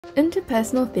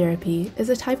Interpersonal therapy is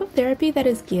a type of therapy that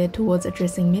is geared towards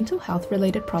addressing mental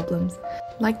health-related problems,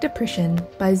 like depression,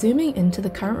 by zooming into the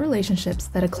current relationships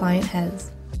that a client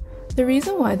has. The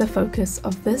reason why the focus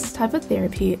of this type of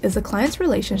therapy is a client's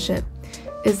relationship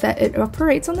is that it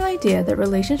operates on the idea that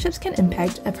relationships can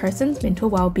impact a person's mental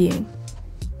well-being.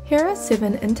 Here are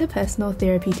 7 interpersonal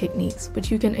therapy techniques which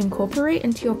you can incorporate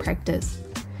into your practice.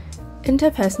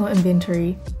 Interpersonal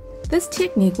inventory. This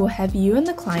technique will have you and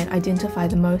the client identify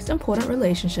the most important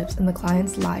relationships in the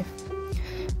client's life.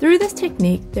 Through this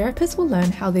technique, therapists will learn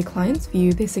how their clients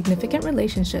view their significant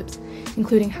relationships,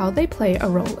 including how they play a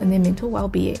role in their mental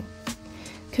well-being.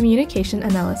 Communication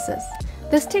analysis.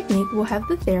 This technique will have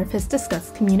the therapist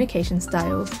discuss communication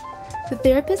styles. The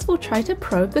therapist will try to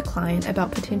probe the client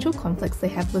about potential conflicts they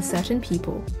have with certain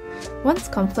people. Once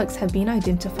conflicts have been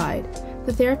identified,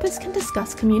 the therapist can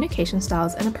discuss communication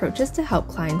styles and approaches to help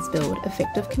clients build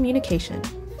effective communication.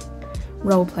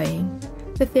 Role-playing.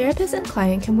 The therapist and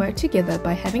client can work together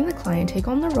by having the client take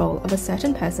on the role of a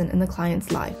certain person in the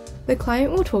client's life. The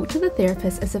client will talk to the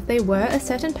therapist as if they were a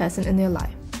certain person in their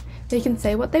life. They can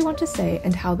say what they want to say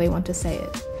and how they want to say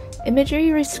it. Imagery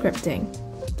rescripting.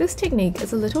 This technique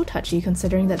is a little touchy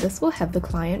considering that this will have the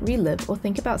client relive or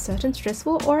think about certain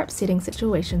stressful or upsetting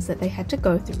situations that they had to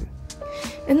go through.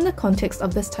 In the context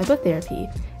of this type of therapy,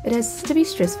 it has to be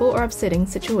stressful or upsetting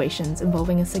situations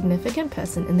involving a significant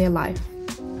person in their life.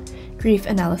 Grief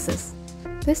analysis.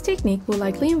 This technique will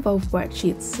likely involve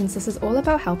worksheets since this is all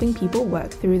about helping people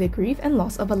work through the grief and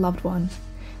loss of a loved one.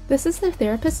 This is the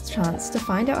therapist's chance to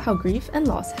find out how grief and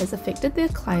loss has affected their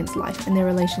client's life and their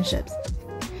relationships.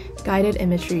 Guided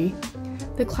imagery.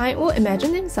 The client will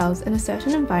imagine themselves in a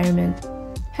certain environment.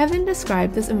 Have them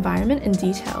describe this environment in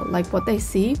detail, like what they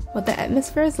see, what the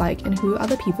atmosphere is like, and who are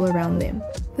the people around them.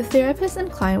 The therapist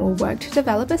and client will work to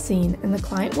develop a scene, and the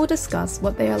client will discuss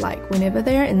what they are like whenever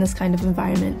they are in this kind of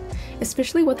environment,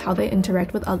 especially with how they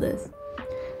interact with others.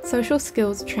 Social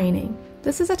skills training.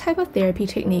 This is a type of therapy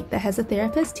technique that has a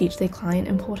therapist teach their client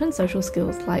important social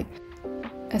skills like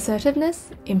assertiveness,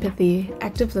 empathy,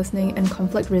 active listening, and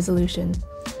conflict resolution.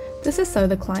 This is so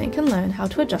the client can learn how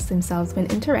to adjust themselves when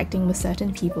interacting with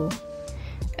certain people.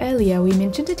 Earlier, we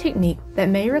mentioned a technique that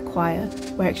may require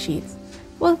worksheets.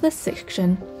 For this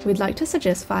section, we'd like to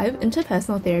suggest 5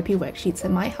 interpersonal therapy worksheets that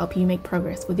might help you make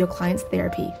progress with your client's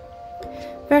therapy.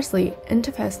 Firstly,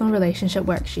 interpersonal relationship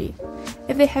worksheet.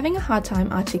 If they're having a hard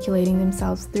time articulating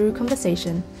themselves through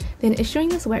conversation, then issuing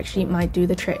this worksheet might do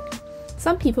the trick.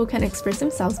 Some people can express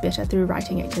themselves better through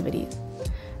writing activities.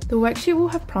 The worksheet will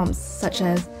have prompts such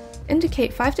as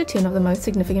indicate 5 to 10 of the most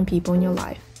significant people in your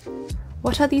life.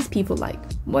 What are these people like?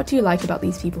 What do you like about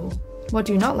these people? What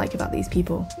do you not like about these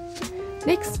people?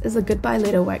 Next is a goodbye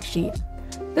letter worksheet.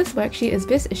 This worksheet is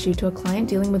best issued to a client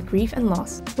dealing with grief and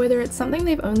loss, whether it's something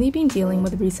they've only been dealing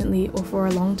with recently or for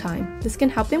a long time. This can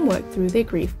help them work through their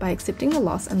grief by accepting the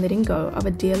loss and letting go of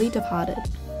a dearly departed.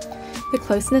 The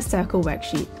closeness circle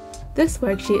worksheet. This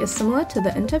worksheet is similar to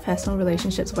the interpersonal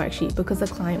relationships worksheet because the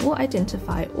client will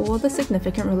identify all the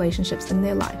significant relationships in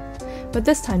their life, but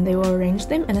this time they will arrange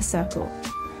them in a circle.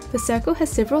 The circle has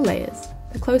several layers.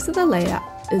 The closer the layer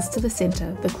is to the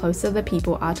center, the closer the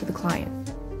people are to the client.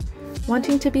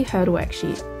 Wanting to be heard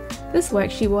worksheet. This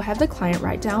worksheet will have the client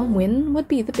write down when would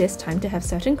be the best time to have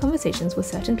certain conversations with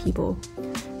certain people,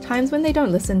 times when they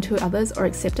don't listen to others or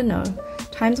accept a no,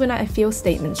 times when I feel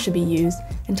statements should be used,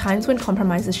 and times when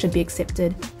compromises should be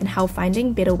accepted, and how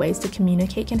finding better ways to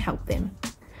communicate can help them.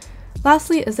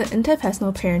 Lastly is the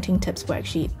interpersonal parenting tips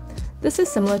worksheet. This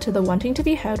is similar to the wanting to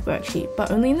be heard worksheet,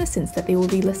 but only in the sense that they will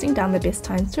be listing down the best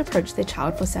times to approach their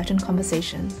child for certain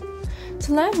conversations.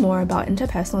 To learn more about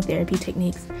interpersonal therapy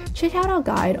techniques, check out our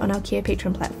guide on our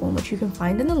Carepatron platform, which you can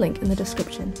find in the link in the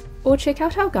description, or check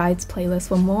out our guides playlist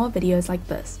for more videos like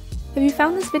this. If you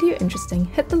found this video interesting,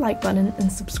 hit the like button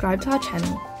and subscribe to our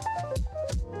channel.